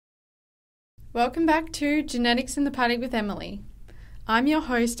Welcome back to Genetics in the Paddock with Emily. I'm your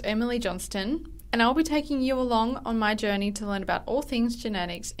host, Emily Johnston, and I'll be taking you along on my journey to learn about all things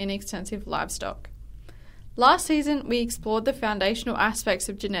genetics in extensive livestock. Last season, we explored the foundational aspects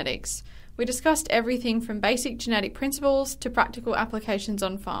of genetics. We discussed everything from basic genetic principles to practical applications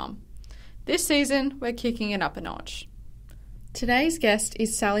on farm. This season, we're kicking it up a notch. Today's guest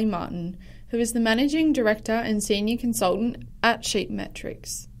is Sally Martin, who is the Managing Director and Senior Consultant at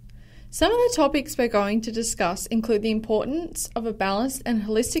SheepMetriX. Some of the topics we're going to discuss include the importance of a balanced and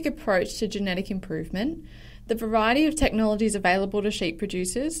holistic approach to genetic improvement, the variety of technologies available to sheep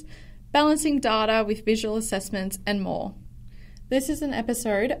producers, balancing data with visual assessments, and more. This is an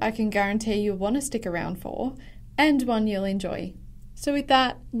episode I can guarantee you'll want to stick around for, and one you'll enjoy. So with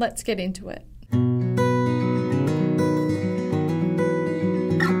that, let's get into it.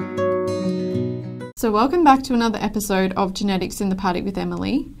 So welcome back to another episode of Genetics in the Paddock with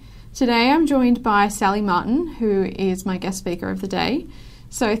Emily. Today I'm joined by Sally Martin, who is my guest speaker of the day.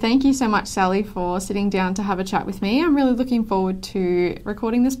 So thank you so much, Sally, for sitting down to have a chat with me. I'm really looking forward to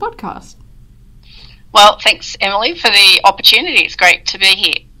recording this podcast. Well, thanks, Emily, for the opportunity. It's great to be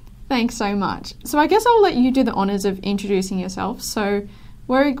here. Thanks so much. So I guess I'll let you do the honours of introducing yourself. So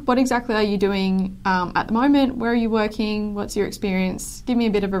what exactly are you doing at the moment? Where are you working? What's your experience? Give me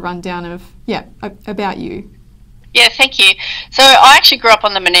a bit of a rundown of, about you. Yeah, thank you. So I actually grew up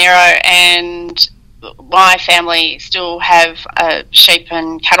on the Monero, and my family still have a sheep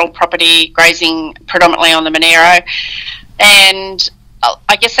and cattle property grazing predominantly on the Monero. And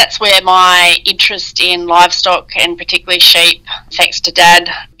I guess that's where my interest in livestock and particularly sheep, thanks to Dad,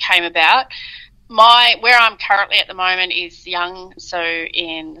 came about. Where I'm currently at the moment is Young, so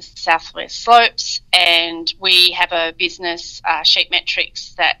in the southwest slopes, and we have a business,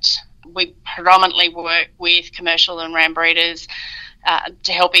 SheepMetriX, that we predominantly work with commercial and ram breeders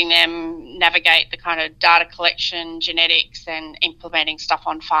to helping them navigate the kind of data collection, genetics, and implementing stuff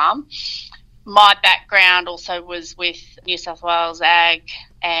on farm. My background also was with New South Wales Ag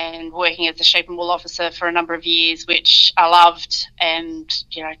and working as a sheep and wool officer for a number of years, which I loved. And,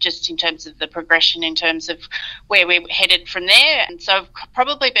 just in terms of the progression, in terms of where we're headed from there. And so I've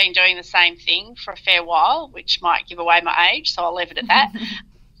probably been doing the same thing for a fair while, which might give away my age, so I'll leave it at that.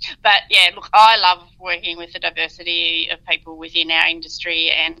 But yeah, look, I love working with the diversity of people within our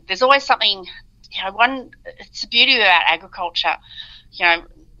industry, and there's always something, it's the beauty about agriculture,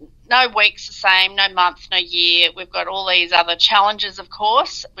 no week's the same, no month, no year. We've got all these other challenges, of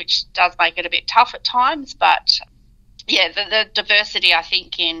course, which does make it a bit tough at times, but yeah, the diversity, I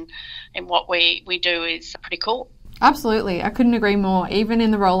think, in what we do is pretty cool. Absolutely. I couldn't agree more. Even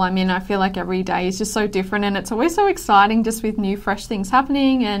in the role I'm in, I feel like every day is just so different, and it's always so exciting just with new, fresh things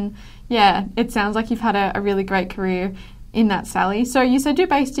happening. And yeah, it sounds like you've had a really great career in that, Sally. So you said you're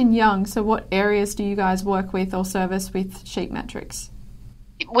based in Young. So what areas do you guys work with or service with SheepMetriX?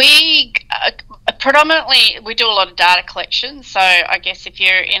 We predominantly, we do a lot of data collection. So I guess if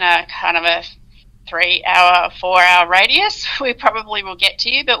you're in a kind of a 3-hour, 4-hour radius, we probably will get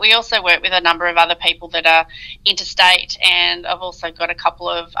to you. But we also work with a number of other people that are interstate, and I've also got a couple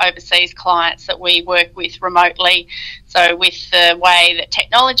of overseas clients that we work with remotely. So with the way that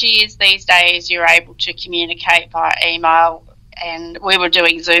technology is these days, you're able to communicate via email, and we were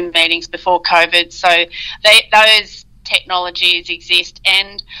doing Zoom meetings before COVID. So those technologies exist,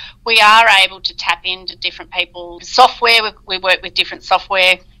 and we are able to tap into different people's software. We work with different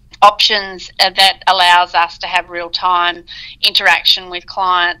software options that allows us to have real-time interaction with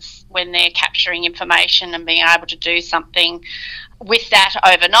clients when they're capturing information and being able to do something with that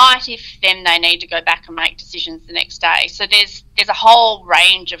overnight if then they need to go back and make decisions the next day. So there's a whole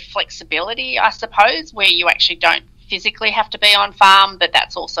range of flexibility, I suppose, where you actually don't physically have to be on farm, but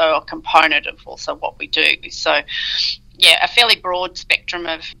that's also a component of also what we do. So yeah, a fairly broad spectrum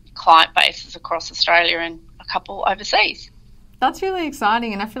of client bases across Australia and a couple overseas. That's really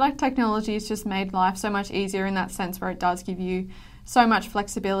exciting, and I feel like technology has just made life so much easier in that sense, where it does give you so much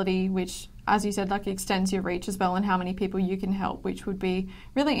flexibility, which, as you said, like extends your reach as well and how many people you can help, which would be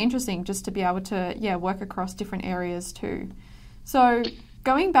really interesting just to be able to work across different areas too. So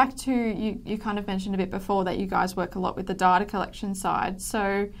going back to, you kind of mentioned a bit before that you guys work a lot with the data collection side.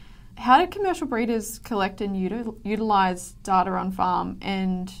 So how do commercial breeders collect and utilise data on farm?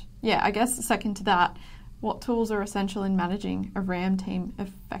 And I guess second to that, what tools are essential in managing a RAM team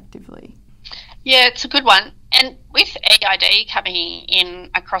effectively? Yeah, it's a good one. And with EID coming in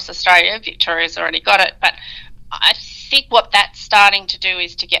across Australia, Victoria's already got it, but I think what that's starting to do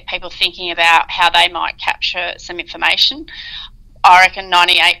is to get people thinking about how they might capture some information. I reckon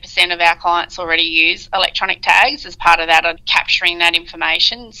 98% of our clients already use electronic tags as part of that, of capturing that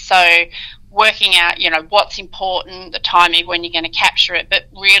information. So working out, what's important, the timing when you're going to capture it, but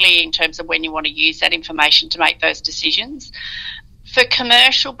really in terms of when you want to use that information to make those decisions. For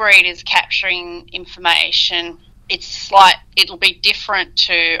commercial breeders capturing information, it'll be different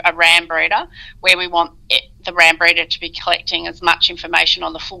to a ram breeder, where we want the ram breeder to be collecting as much information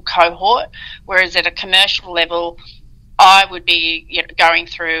on the full cohort, whereas at a commercial level, I would be going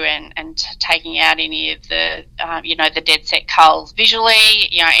through and taking out any of the, the dead set culls visually,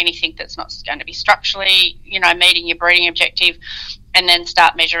 anything that's not going to be structurally, meeting your breeding objective, and then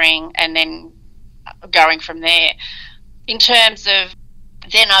start measuring and then going from there. In terms of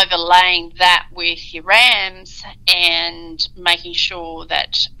then overlaying that with your rams and making sure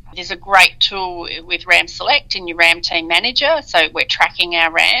that there's a great tool with Ram Select in your Ram Team Manager, so we're tracking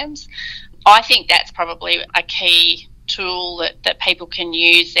our rams. I think that's probably a key tool that people can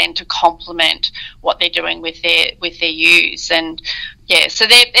use then to complement what they're doing with their ewes. And so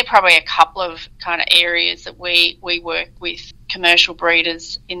they're probably a couple of kind of areas that we work with commercial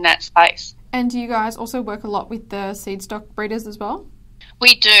breeders in that space. And do you guys also work a lot with the seed stock breeders as well?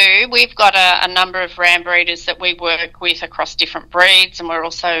 We do. We've got a number of ram breeders that we work with across different breeds, and we're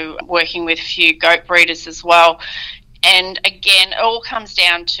also working with a few goat breeders as well. And again, it all comes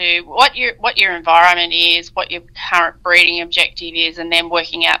down to what your environment is, what your current breeding objective is, and then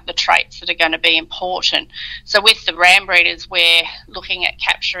working out the traits that are going to be important. So with the ram breeders, we're looking at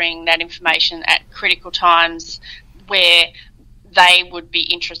capturing that information at critical times where they would be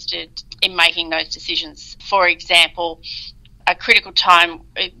interested in making those decisions. For example, a critical time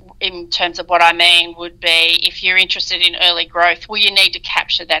in terms of what I mean would be if you're interested in early growth, well, you need to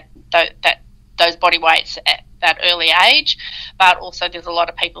capture those body weights at that early age, but also there's a lot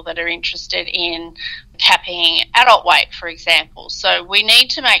of people that are interested in capping adult weight, for example. So we need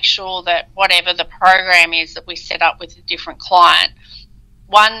to make sure that whatever the program is that we set up with a different client,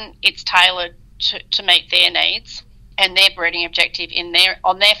 one, it's tailored to meet their needs and their breeding objective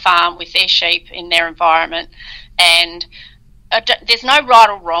on their farm with their sheep in their environment. And there's no right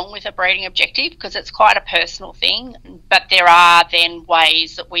or wrong with a breeding objective because it's quite a personal thing, but there are then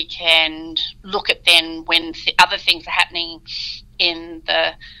ways that we can look at then when other things are happening in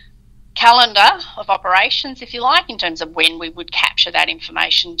the calendar of operations, if you like, in terms of when we would capture that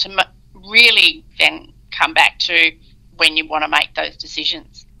information to really then come back to when you want to make those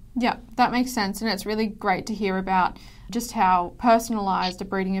decisions. Yeah, that makes sense, and it's really great to hear about just how personalised a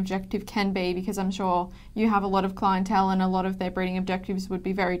breeding objective can be, because I'm sure you have a lot of clientele and a lot of their breeding objectives would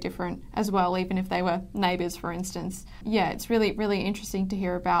be very different as well, even if they were neighbours, for instance. Yeah, it's really, really interesting to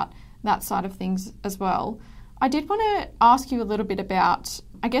hear about that side of things as well. I did want to ask you a little bit about,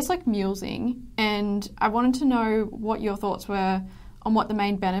 I guess, like mulesing, and I wanted to know what your thoughts were on what the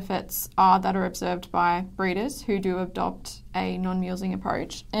main benefits are that are observed by breeders who do adopt a non-mulesing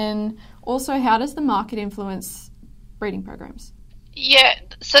approach, and also how does the market influence breeding programs? Yeah,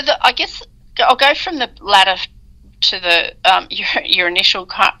 so I guess I'll go from the latter to the your initial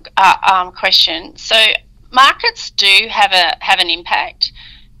question. So markets do have an impact,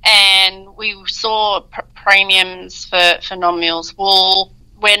 and we saw premiums for non-mules wool.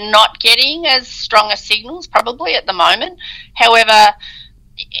 We're not getting as strong a signals probably at the moment. However,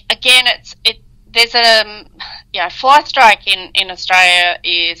 again, there's a fly strike in Australia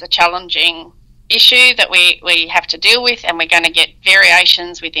is a challenging issue that we have to deal with, and we're going to get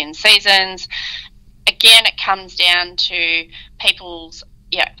variations within seasons. Again, it comes down to people's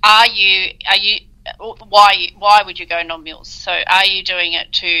why would you go non-mules? So are you doing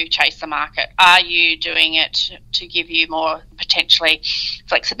it to chase the market? Are you doing it to give you more potentially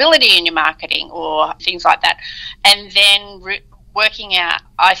flexibility in your marketing or things like that? And then working out,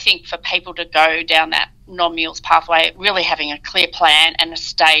 I think, for people to go down that non-mules pathway, really having a clear plan and a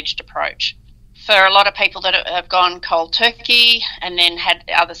staged approach. For a lot of people that have gone cold turkey and then had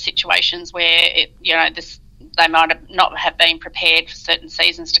other situations where they might not have been prepared for certain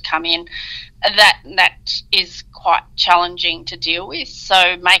seasons to come in, that is quite challenging to deal with.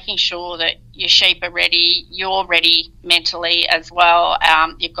 So making sure that your sheep are ready, you're ready mentally as well,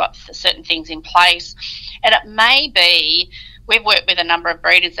 you've got certain things in place. And it may be, we've worked with a number of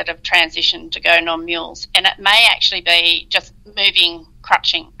breeders that have transitioned to go non-mules, and it may actually be just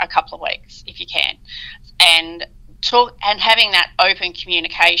crutching a couple of weeks if you can, and having that open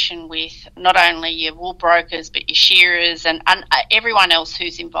communication with not only your wool brokers but your shearers and everyone else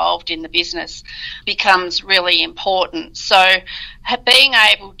who's involved in the business becomes really important. So being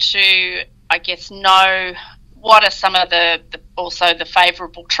able to, I guess, know what are some of the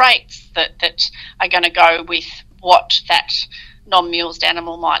favourable traits that are going to go with what that non-mulesed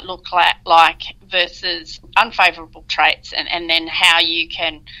animal might look like versus unfavourable traits, and then how you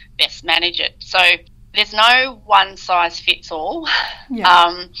can best manage it. So there's no one size fits all.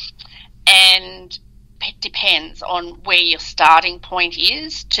 Yeah. And it depends on where your starting point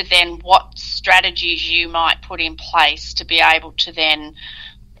is to then what strategies you might put in place to be able to then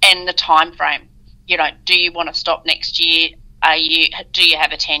end the time frame. Do you want to stop next year? Do you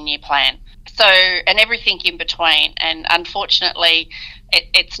have a 10-year plan? So, and everything in between. And unfortunately,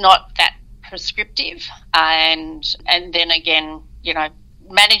 it's not that prescriptive. And then again,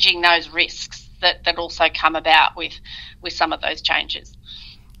 managing those risks that also come about with some of those changes.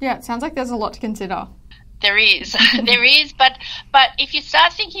 Yeah, it sounds like there's a lot to consider. There is, but if you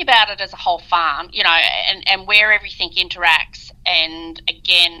start thinking about it as a whole farm, and where everything interacts, and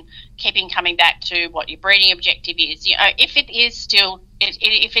again, coming back to what your breeding objective is, if it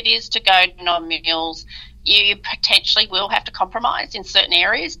is to go non-mules, you potentially will have to compromise in certain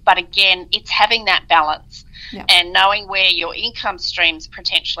areas. But again, it's having that balance. Yeah. And knowing where your income streams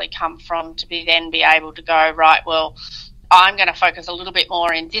potentially come from to be able to go, right, well, I'm going to focus a little bit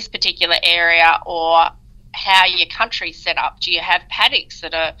more in this particular area, or how your country's set up. Do you have paddocks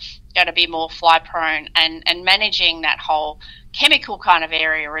that are going to be more fly prone, and managing that whole chemical kind of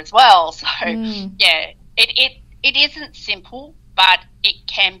area as well? So yeah, it isn't simple, but it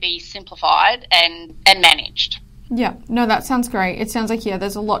can be simplified and managed. Yeah, no, that sounds great. It sounds like,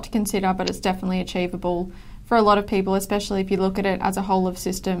 there's a lot to consider, but it's definitely achievable for a lot of people, especially if you look at it as a whole of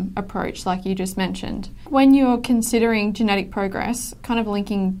system approach, like you just mentioned. When you're considering genetic progress, kind of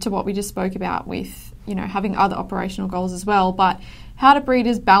linking to what we just spoke about with, having other operational goals as well, but how do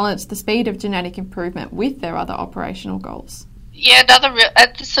breeders balance the speed of genetic improvement with their other operational goals? Yeah,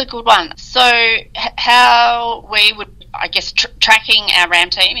 that's a good one. So how we would, I guess, tracking our RAM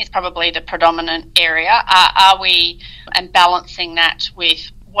team is probably the predominant area. Are we, and balancing that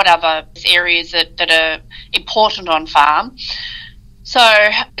with what other areas that are important on farm? So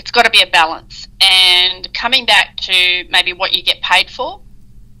it's got to be a balance. And coming back to maybe what you get paid for,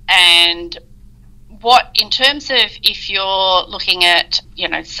 and what, in terms of if you're looking at,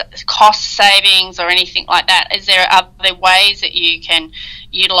 cost savings or anything like that, are there ways that you can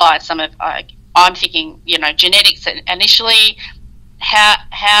utilise some of, I'm thinking, genetics initially.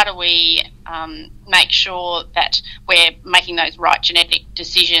 How do we make sure that we're making those right genetic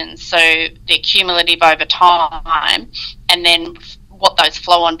decisions, so they're cumulative over time, and then what those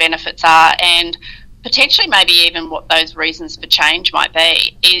flow-on benefits are, and potentially maybe even what those reasons for change might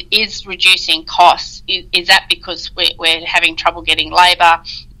be. Is reducing costs, is that because we're having trouble getting labour,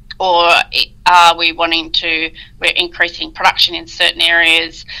 or are we're increasing production in certain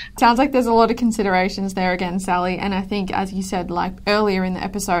areas? Sounds like there's a lot of considerations there again, Sally, and I think, as you said, like earlier in the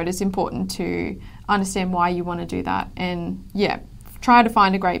episode, it's important to understand why you want to do that, and try to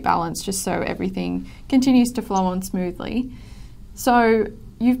find a great balance just so everything continues to flow on smoothly. So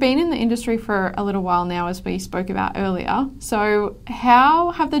you've been in the industry for a little while now, as we spoke about earlier. So how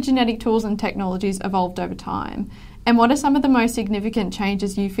have the genetic tools and technologies evolved over time? And what are some of the most significant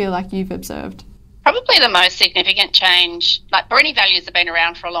changes you feel like you've observed? Probably the most significant change, like breeding values have been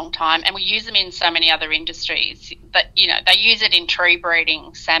around for a long time, and we use them in so many other industries. But, they use it in tree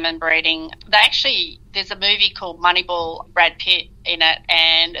breeding, salmon breeding. There's a movie called Moneyball, Brad Pitt in it,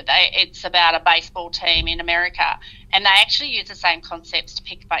 and it's about a baseball team in America, and they actually use the same concepts to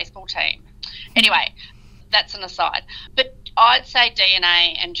pick a baseball team. Anyway, that's an aside. But I'd say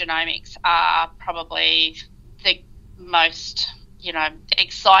DNA and genomics are probably the most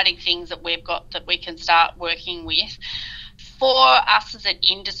exciting things that we've got that we can start working with. For us as an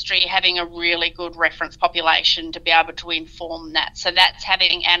industry, having a really good reference population to be able to inform that. So that's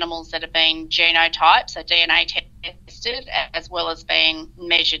having animals that have been genotyped, so DNA tested, as well as being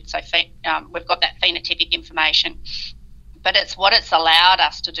measured. So we've got that phenotypic information. But what it's allowed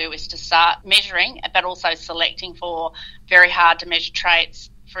us to do is to start measuring, but also selecting for very hard to measure traits,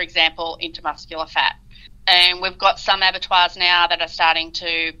 for example, intermuscular fat. And we've got some abattoirs now that are starting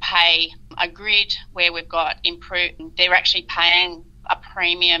to pay a grid where we've got they're actually paying a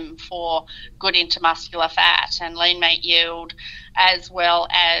premium for good intermuscular fat and lean meat yield, as well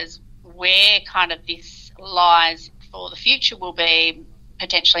as where kind of this lies for the future will be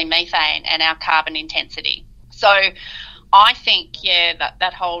potentially methane and our carbon intensity. So I think,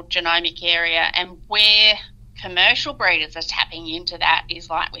 that whole genomic area, and where commercial breeders are tapping into that is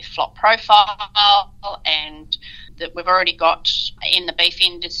like with flock profile, and that we've already got in the beef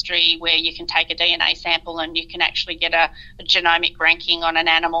industry where you can take a DNA sample and you can actually get a genomic ranking on an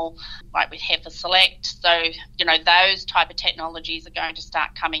animal, like with heifer select. So, those type of technologies are going to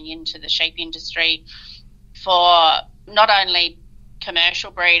start coming into the sheep industry for not only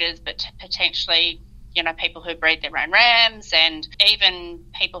commercial breeders, but potentially, people who breed their own rams, and even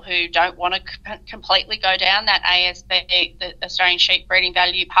people who don't want to completely go down that ASB, the Australian Sheep Breeding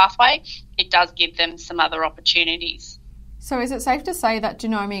Value pathway. It does give them some other opportunities. So is it safe to say that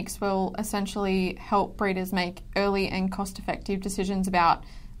genomics will essentially help breeders make early and cost-effective decisions about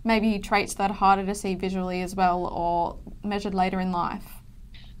maybe traits that are harder to see visually as well, or measured later in life?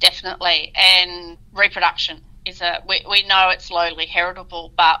 Definitely. And reproduction is we know it's lowly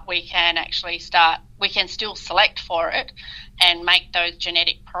heritable, but we can still select for it and make those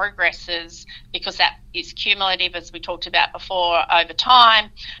genetic progresses, because that is cumulative, as we talked about before, over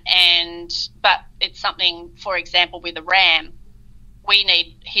time. But it's something, for example, with a ram, we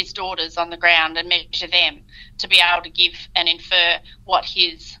need his daughters on the ground and measure them to be able to give and infer what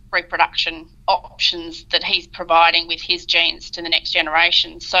his reproduction options that he's providing with his genes to the next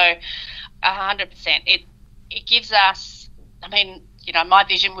generation. So 100%, it gives us, my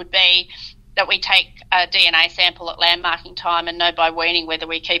vision would be that we take a DNA sample at lamb marking time and know by weaning whether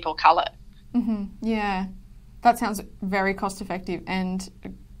we keep or cull it. Mm-hmm. Yeah, that sounds very cost effective, and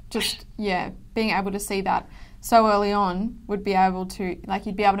just, being able to see that so early on would be able to,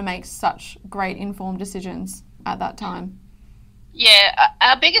 you'd be able to make such great informed decisions at that time. Yeah,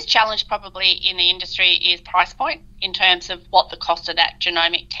 our biggest challenge probably in the industry is price point, in terms of what the cost of that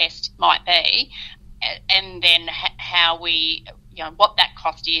genomic test might be, and then how we, what that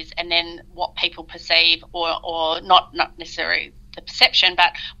cost is, and then what people perceive, or not necessarily the perception,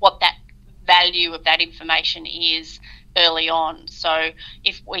 but what that value of that information is early on. So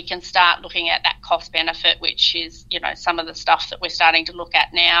if we can start looking at that cost benefit, which is, some of the stuff that we're starting to look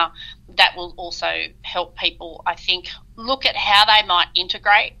at now, that will also help people, I think, look at how they might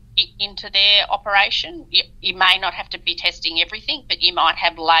integrate it into their operation. You may not have to be testing everything, but you might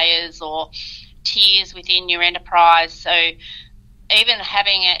have layers or tiers within your enterprise. So even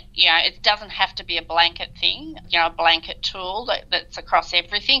having it, it doesn't have to be a blanket thing, a blanket tool that's across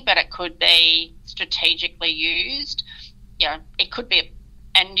everything, but it could be strategically used. It could be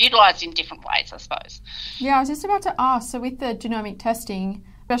and utilised in different ways, I suppose. Yeah, I was just about to ask, so with the genomic testing,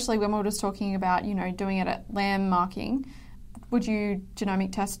 especially when we were just talking about, doing it at lamb marking, would you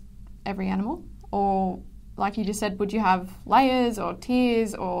genomic test every animal? Or, like you just said, would you have layers or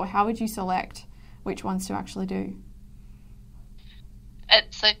tiers, or how would you select which ones to actually do?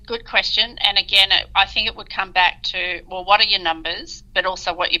 It's a good question, and again, I think it would come back to, well, what are your numbers, but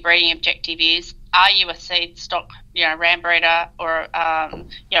also what your breeding objective is. Are you a seed stock, ram breeder, or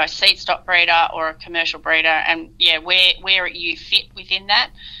a seed stock breeder, or a commercial breeder, and where you fit within that.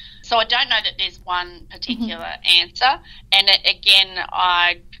 So I don't know that there's one particular answer, and again,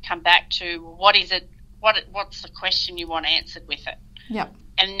 I come back to what is it? What's the question you want answered with it? Yep.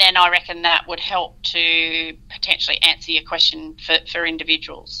 And then I reckon that would help to potentially answer your question for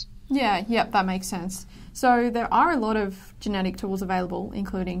individuals. Yeah, that makes sense. So there are a lot of genetic tools available,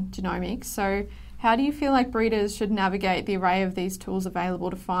 including genomics. So how do you feel like breeders should navigate the array of these tools available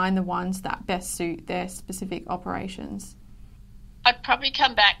to find the ones that best suit their specific operations? I'd probably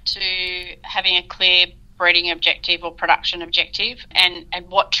come back to having a clear breeding objective or production objective, and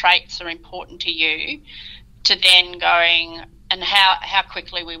what traits are important to you, to then going and how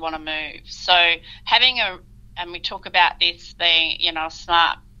quickly we want to move. So having and we talk about this being, a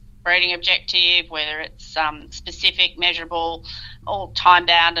smart breeding objective, whether it's specific, measurable, or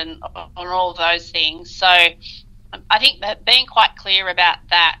time-bound, and all of those things. So I think that being quite clear about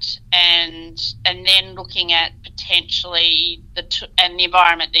that, and then looking at potentially the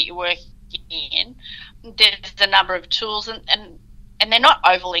environment that you're working in, there's a number of tools, and they're not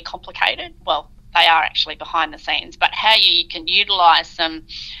overly complicated. Well, they are actually behind the scenes, but how you can utilise them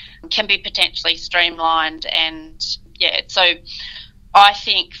can be potentially streamlined. And so I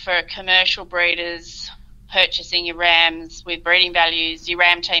think for commercial breeders, purchasing your rams with breeding values, your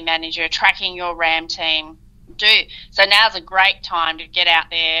ram team manager, tracking your ram team, so now's a great time to get out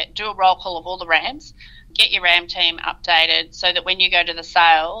there, do a roll call of all the rams, get your ram team updated, so that when you go to the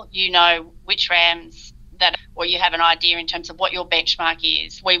sale, you know which rams or you have an idea in terms of what your benchmark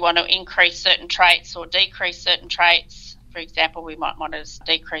is. We want to increase certain traits or decrease certain traits. For example, we might want to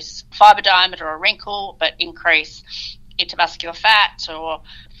decrease fibre diameter or wrinkle, but increase intermuscular fat or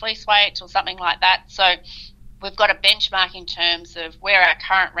fleece weight or something like that. So we've got a benchmark in terms of where our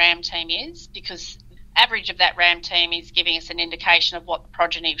current ram team is, because average of that ram team is giving us an indication of what the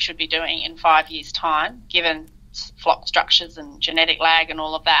progeny should be doing in 5 years' time, given flock structures and genetic lag and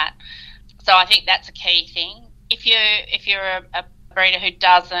all of that. So I think that's a key thing. If you're a breeder who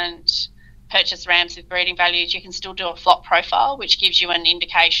doesn't purchase rams with breeding values, you can still do a flock profile, which gives you an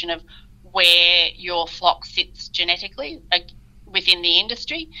indication of where your flock sits genetically. within the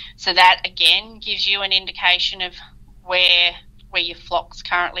industry. So that again gives you an indication of where your flock's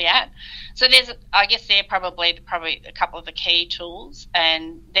currently at. So I guess they're probably a couple of the key tools,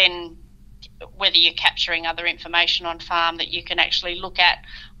 and then whether you're capturing other information on farm that you can actually look at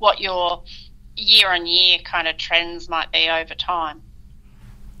what your year-on-year kind of trends might be over time.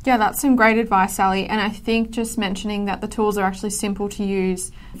 Yeah, that's some great advice, Sally. And I think just mentioning that the tools are actually simple to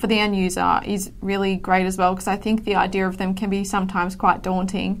use for the end user is really great as well, because I think the idea of them can be sometimes quite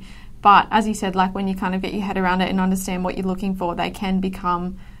daunting. But as you said, like when you kind of get your head around it and understand what you're looking for, they can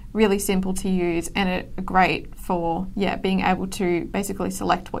become really simple to use and are great for being able to basically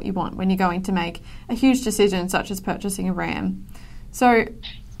select what you want when you're going to make a huge decision such as purchasing a ram. So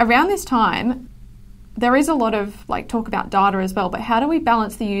around this time, there is a lot of talk about data as well, but how do we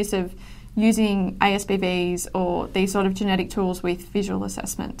balance the use of using ASBVs or these sort of genetic tools with visual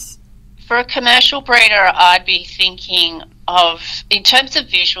assessments? For a commercial breeder, I'd be thinking of, in terms of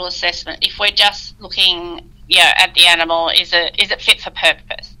visual assessment, if we're just looking at the animal, is it fit for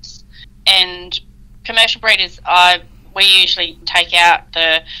purpose? And commercial breeders, we usually take out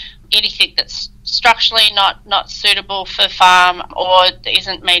anything that's structurally not suitable for farm or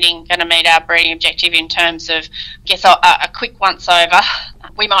isn't going to meet our breeding objective in terms of, a quick once over.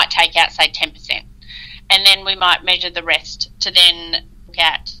 We might take out, say, 10%, and then we might measure the rest to then look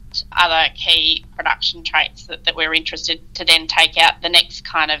at other key production traits that we're interested to then take out the next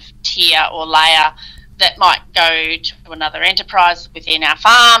kind of tier or layer that might go to another enterprise within our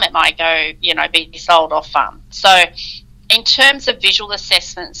farm. It might go, be sold off farm. So in terms of visual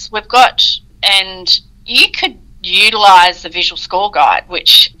assessments, we've got, and you could utilise the visual score guide,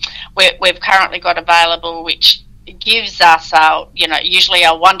 which we've currently got available, which gives us usually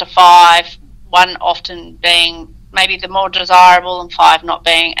a 1 to 5, 1 often being maybe the more desirable and 5 not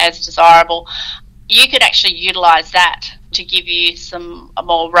being as desirable. You could actually utilise that to give you some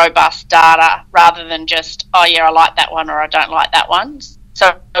more robust data rather than just, I like that one or I don't like that one.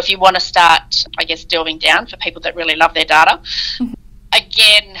 So if you want to start, delving down for people that really love their data,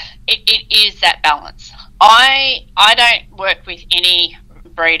 again, it is that balance. I don't work with any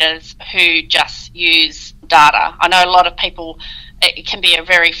breeders who just use data. I know a lot of people, it can be a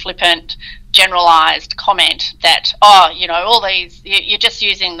very flippant, generalised comment that, all these, you're just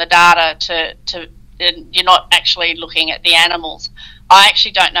using the data to you're not actually looking at the animals. I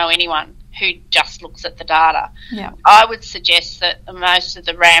actually don't know anyone who just looks at the data. Yeah. I would suggest that most of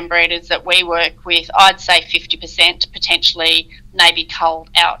the ram breeders that we work with, I'd say 50% potentially maybe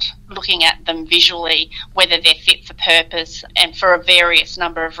culled out, looking at them visually, whether they're fit for purpose, and for a various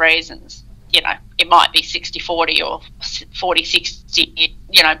number of reasons. It might be 60-40 or 40-60,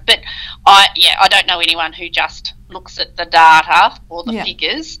 but I don't know anyone who just looks at the data or the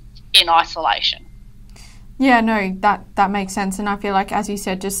figures in isolation. Yeah, no, that makes sense. And I feel like, as you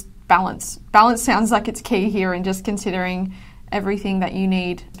said, just balance. Balance sounds like it's key here, and just considering everything that you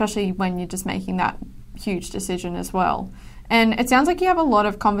need, especially when you're just making that huge decision as well. And it sounds like you have a lot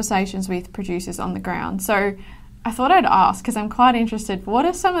of conversations with producers on the ground. So I thought I'd ask, because I'm quite interested, what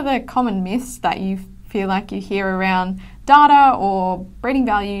are some of the common myths that you feel like you hear around data or breeding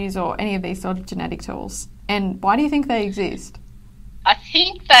values or any of these sort of genetic tools? And why do you think they exist? I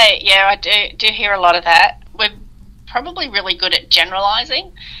think I do hear a lot of that. We're probably really good at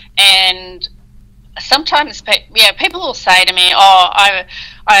generalising, and sometimes people will say to me,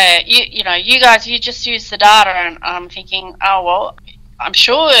 you guys, you just use the data, and I'm thinking, I'm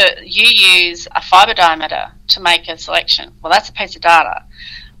sure you use a fibre diameter to make a selection. Well, that's a piece of data.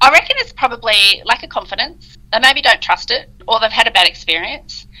 I reckon it's probably lack of confidence. They maybe don't trust it, or they've had a bad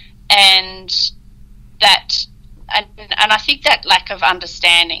experience, and I think that lack of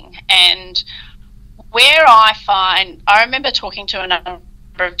understanding. And where I remember talking to a number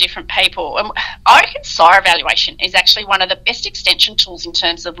of different people, and I reckon sire evaluation is actually one of the best extension tools in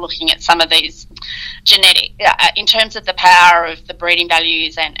terms of looking at some of these genetic, in terms of the power of the breeding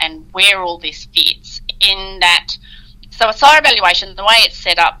values and where all this fits in that. So a sire evaluation, the way it's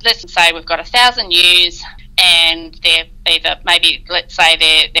set up, let's say we've got 1,000 ewes, and they're either, maybe let's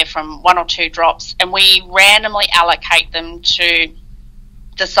say they're from 1 or 2 drops, and we randomly allocate them to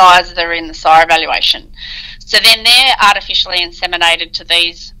the sires that are in the sire evaluation. So then they're artificially inseminated to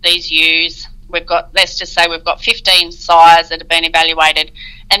these ewes. Let's just say we've got 15 sires that have been evaluated,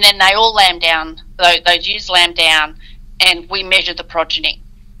 and then they all lamb down, those ewes lamb down, and we measure the progeny.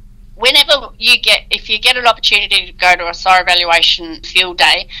 If you get an opportunity to go to a sire evaluation field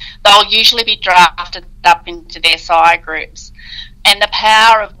day, they'll usually be drafted up into their sire groups. And the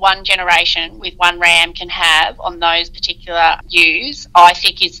power of one generation with one ram can have on those particular ewes, I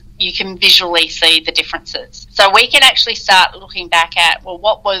think, is you can visually see the differences. So we can actually start looking back at, well,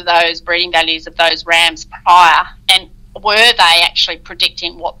 what were those breeding values of those rams prior, and were they actually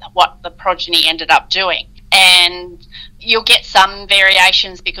predicting what the progeny ended up doing? And you'll get some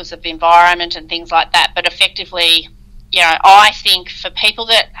variations because of the environment and things like that, but effectively, I think for people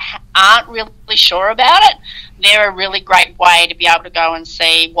that aren't really sure about it, they're a really great way to be able to go and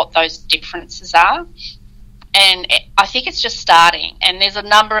see what those differences are. And I think it's just starting, and there's a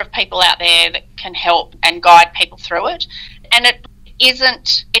number of people out there that can help and guide people through it. And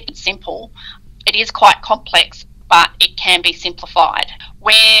it's simple. It is quite complex, but it can be simplified.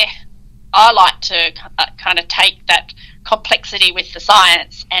 Where I like to kind of take that complexity with the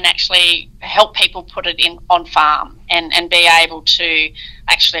science and actually help people put it on farm and be able to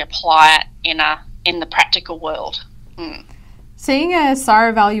actually apply it in the practical world. Seeing a sire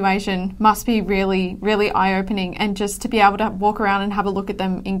evaluation must be really, really eye-opening, and just to be able to walk around and have a look at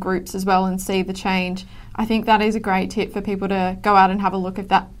them in groups as well and see the change. I think that is a great tip for people to go out and have a look at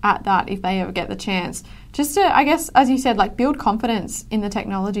that if they ever get the chance. Just to, I guess, as you said, like build confidence in the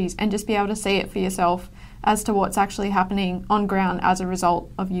technologies and just be able to see it for yourself as to what's actually happening on ground as a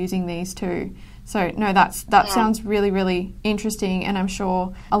result of using these too. So no, that sounds really, really interesting, and I'm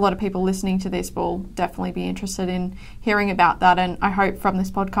sure a lot of people listening to this will definitely be interested in hearing about that, and I hope from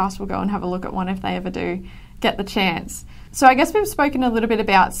this podcast we'll go and have a look at one if they ever do get the chance. So I guess we've spoken a little bit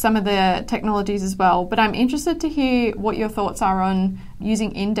about some of the technologies as well, but I'm interested to hear what your thoughts are on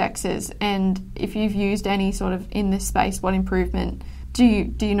using indexes, and if you've used any sort of in this space, what improvement do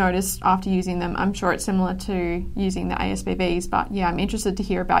you notice after using them? I'm sure it's similar to using the ASBBs, but yeah, I'm interested to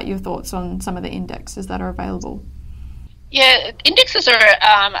hear about your thoughts on some of the indexes that are available. Yeah, indexes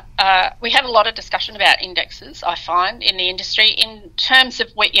are, we have a lot of discussion about indexes, I find, in the industry in terms of,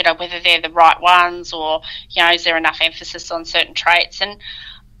 whether they're the right ones or, is there enough emphasis on certain traits. And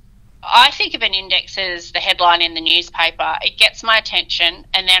I think of an index as the headline in the newspaper. It gets my attention,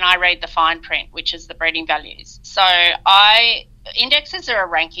 and then I read the fine print, which is the breeding values. So indexes are a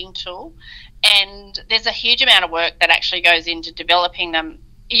ranking tool, and there's a huge amount of work that actually goes into developing them.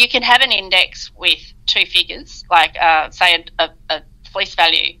 You can have an index with two figures, like say a fleece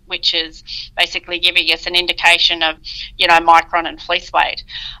value, which is basically giving us an indication of, micron and fleece weight.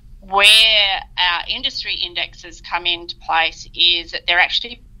 Where our industry indexes come into place is that they're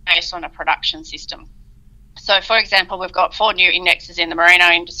actually based on a production system. So, for example, we've got 4 new indexes in the merino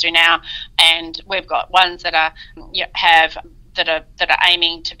industry now, and we've got ones that are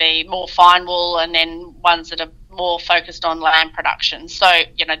aiming to be more fine wool, and then ones that are more focused on lamb production. So,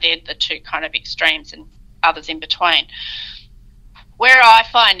 they're the two kind of extremes, and others in between. Where I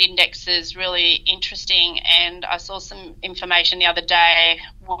find indexes really interesting, and I saw some information the other day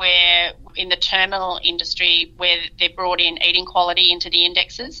where in the terminal industry where they've brought in eating quality into the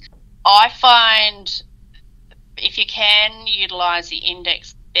indexes. I find if you can utilise the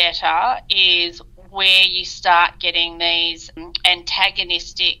index better is where you start getting these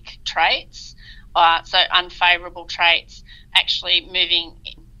antagonistic traits, so unfavourable traits actually moving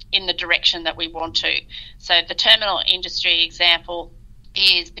in the direction that we want to. So the terminal industry example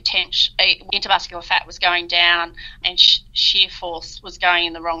is intermuscular fat was going down and shear force was going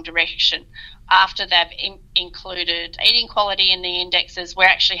in the wrong direction. After they've included eating quality in the indexes, we're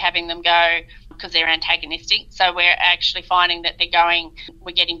actually having them go because they're antagonistic. So we're actually finding that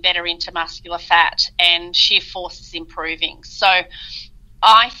we're getting better intermuscular fat and shear force is improving. So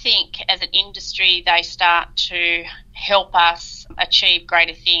I think as an industry, they start to help us achieve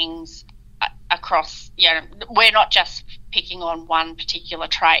greater things across, we're not just picking on one particular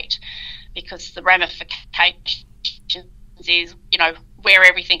trait, because the ramifications is, where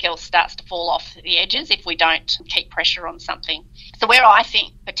everything else starts to fall off the edges if we don't keep pressure on something. So where I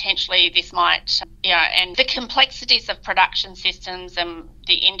think potentially this might, and the complexities of production systems and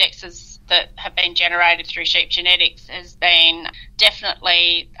the indexes that have been generated through SheepMetriX has been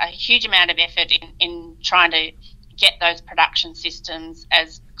definitely a huge amount of effort in trying to get those production systems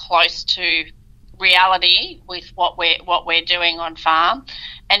as close to reality with what we're doing on farm,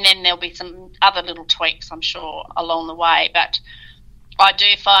 and then there'll be some other little tweaks, I'm sure, along the way. But I do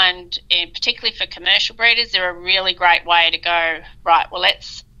find, particularly for commercial breeders, they're a really great way to go, right, well,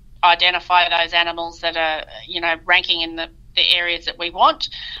 let's identify those animals that are, ranking in the areas that we want,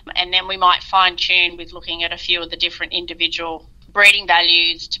 and then we might fine-tune with looking at a few of the different individual breeding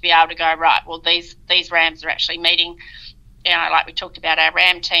values to be able to go, right, well, these rams are actually meeting, like we talked about our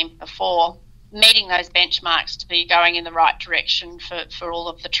ram team before, meeting those benchmarks to be going in the right direction for all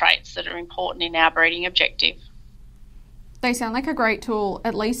of the traits that are important in our breeding objective. They sound like a great tool,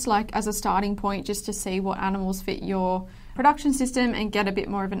 at least like as a starting point, just to see what animals fit your production system and get a bit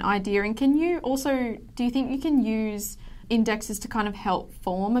more of an idea. And can you also, do you think you can use indexes to kind of help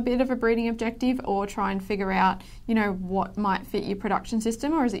form a bit of a breeding objective or try and figure out, you know, what might fit your production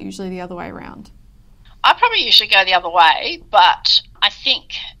system, or is it usually the other way around? I probably usually go the other way, but I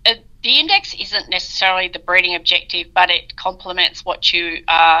think the index isn't necessarily the breeding objective, but it complements what your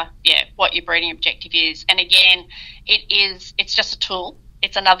breeding objective is. And again, it's just a tool.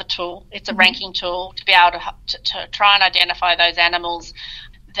 It's another tool. It's a ranking tool to be able to try and identify those animals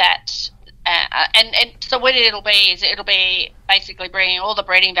that, and so what it'll be is it'll be basically bringing all the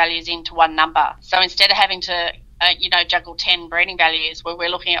breeding values into one number. So instead of having to juggle 10 breeding values, where we're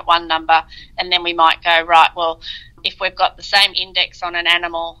looking at one number, and then we might go, right, well, if we've got the same index on an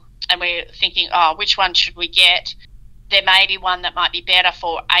animal and we're thinking, oh, which one should we get? There may be one that might be better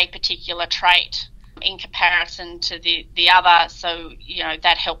for a particular trait in comparison to the other. So,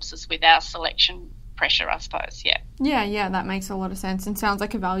 that helps us with our selection pressure, I suppose, yeah. Yeah, that makes a lot of sense and sounds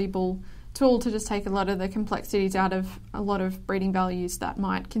like a valuable tool to just take a lot of the complexities out of a lot of breeding values that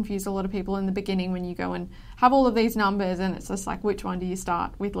might confuse a lot of people in the beginning when you go and have all of these numbers and it's just like, which one do you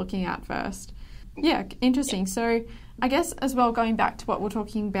start with looking at first? Yeah, interesting. So I guess as well, going back to what we're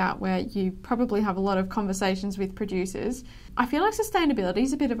talking about where you probably have a lot of conversations with producers, I feel like sustainability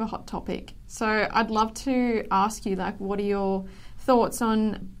is a bit of a hot topic. So I'd love to ask you, like, what are your thoughts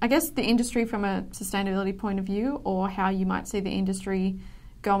on, I guess, the industry from a sustainability point of view, or how you might see the industry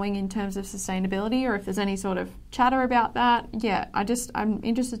going in terms of sustainability, or if there's any sort of chatter about that. Yeah, I'm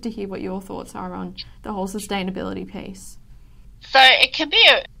interested to hear what your thoughts are on the whole sustainability piece. So it can be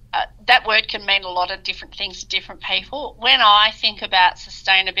that word can mean a lot of different things to different people. When I think about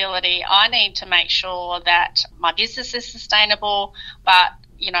sustainability, I need to make sure that my business is sustainable, but,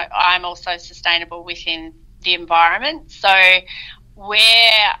 I'm also sustainable within the environment. So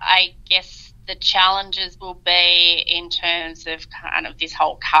where I guess the challenges will be in terms of kind of this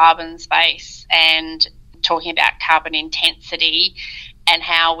whole carbon space and talking about carbon intensity and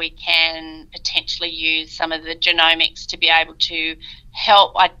how we can potentially use some of the genomics to be able to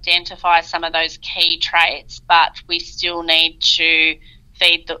help identify some of those key traits, but we still need to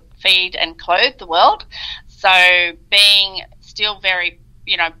feed and clothe the world. So being still very,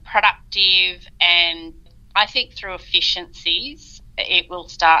 productive, and I think through efficiencies it will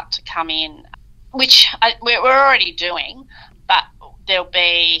start to come in, which we're already doing, but there'll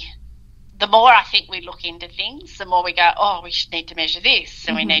be, the more I think we look into things, the more we go, oh, we should need to measure this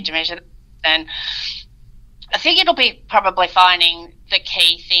and we need to measure that. And I think it'll be probably finding the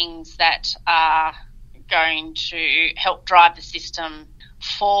key things that are going to help drive the system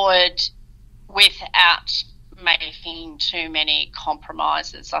forward without making too many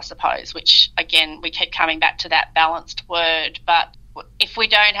compromises, I suppose, which, again, we keep coming back to that balanced word. But if we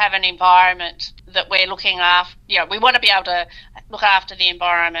don't have an environment that we're looking after, we want to be able to look after the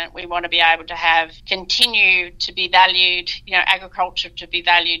environment. We want to be able to continue to be valued, agriculture to be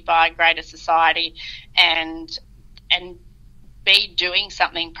valued by a greater society, and be doing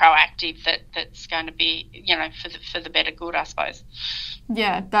something proactive that's going to be, for the better good, I suppose.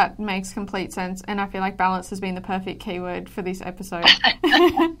 Yeah, that makes complete sense. And I feel like balance has been the perfect keyword for this episode,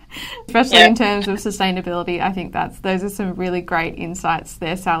 especially in terms of sustainability. I think those are some really great insights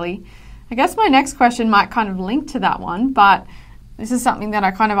there, Sally. I guess my next question might kind of link to that one, but this is something that I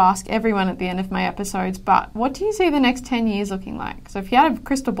kind of ask everyone at the end of my episodes. But what do you see the next 10 years looking like? So if you had a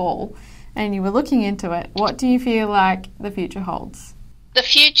crystal ball and you were looking into it, what do you feel like the future holds? The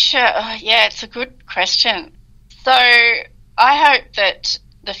future, it's a good question. So I hope that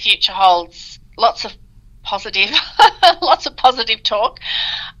the future holds lots of positive talk.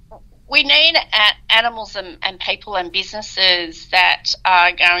 We need animals and people and businesses that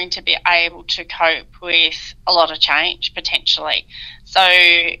are going to be able to cope with a lot of change potentially. So,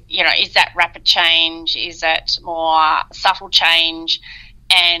 is that rapid change? Is that more subtle change?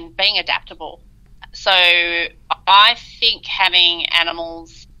 And being adaptable. So I think having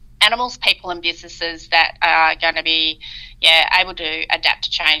animals, people and businesses that are going to be able to adapt to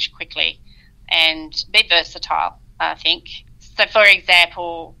change quickly and be versatile, I think. So, for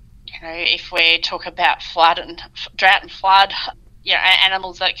example, if we talk about drought and flood,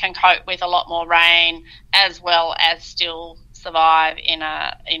 animals that can cope with a lot more rain as well as still survive in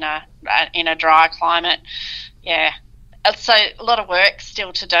a dry climate. Yeah. So a lot of work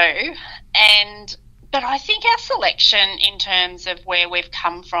still to do, but I think our selection in terms of where we've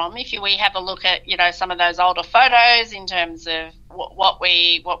come from, if we have a look at some of those older photos in terms of what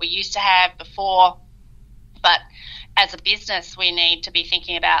we used to have before, but as a business, we need to be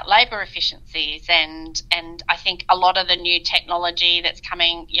thinking about labour efficiencies, and I think a lot of the new technology that's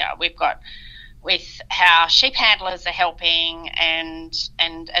coming, we've got with how sheep handlers are helping, and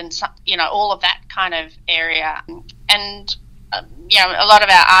some, all of that kind of area, and a lot of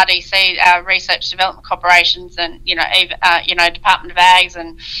our RDC, our research development corporations, and even Department of Ags,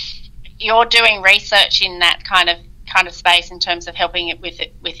 and you're doing research in that kind of space in terms of helping it with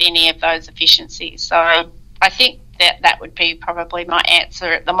any of those efficiencies. So I think that would be probably my answer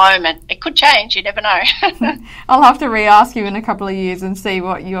at the moment. It could change, you never know. I'll have to re-ask you in a couple of years and see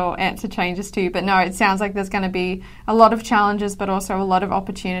what your answer changes to. But no, it sounds like there's going to be a lot of challenges, but also a lot of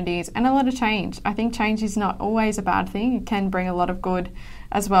opportunities and a lot of change. I think change is not always a bad thing. It can bring a lot of good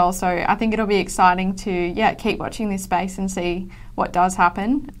as well. So I think it'll be exciting to keep watching this space and see what does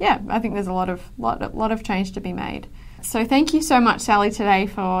happen. I think there's a lot of change to be made. So thank you so much, Sally, today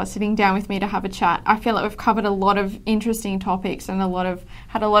for sitting down with me to have a chat. I feel like we've covered a lot of interesting topics and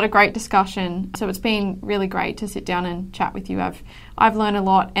had a lot of great discussion. So it's been really great to sit down and chat with you. I've learned a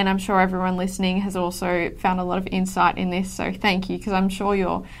lot, and I'm sure everyone listening has also found a lot of insight in this. So thank you, because I'm sure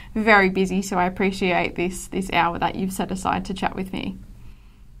you're very busy. So I appreciate this hour that you've set aside to chat with me.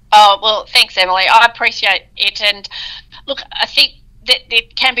 Oh, well, thanks, Emily. I appreciate it. And look, I think that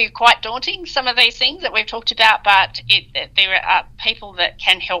it can be quite daunting, some of these things that we've talked about, but there are people that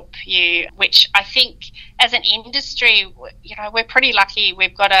can help you, which I think as an industry, we're pretty lucky.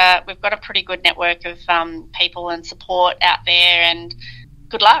 We've got a pretty good network of people and support out there, and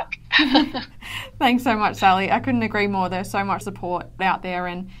good luck. Thanks so much, Sally. I couldn't agree more. There's so much support out there,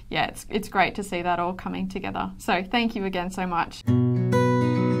 and it's great to see that all coming together. So thank you again so much.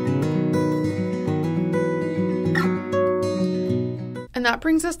 And that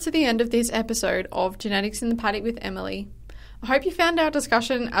brings us to the end of this episode of Genetics in the Paddock with Emily. I hope you found our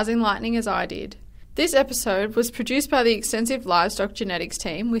discussion as enlightening as I did. This episode was produced by the extensive livestock genetics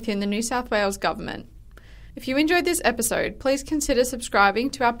team within the New South Wales Government. If you enjoyed this episode, please consider subscribing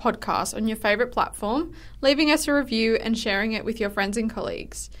to our podcast on your favourite platform, leaving us a review and sharing it with your friends and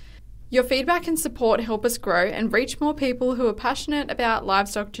colleagues. Your feedback and support help us grow and reach more people who are passionate about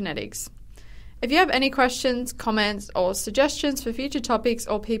livestock genetics. If you have any questions, comments, or suggestions for future topics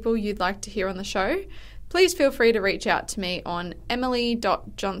or people you'd like to hear on the show, please feel free to reach out to me on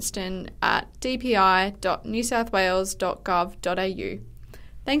emily.johnston@dpi.newsouthwales.gov.au.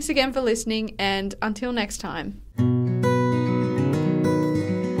 Thanks again for listening, and until next time.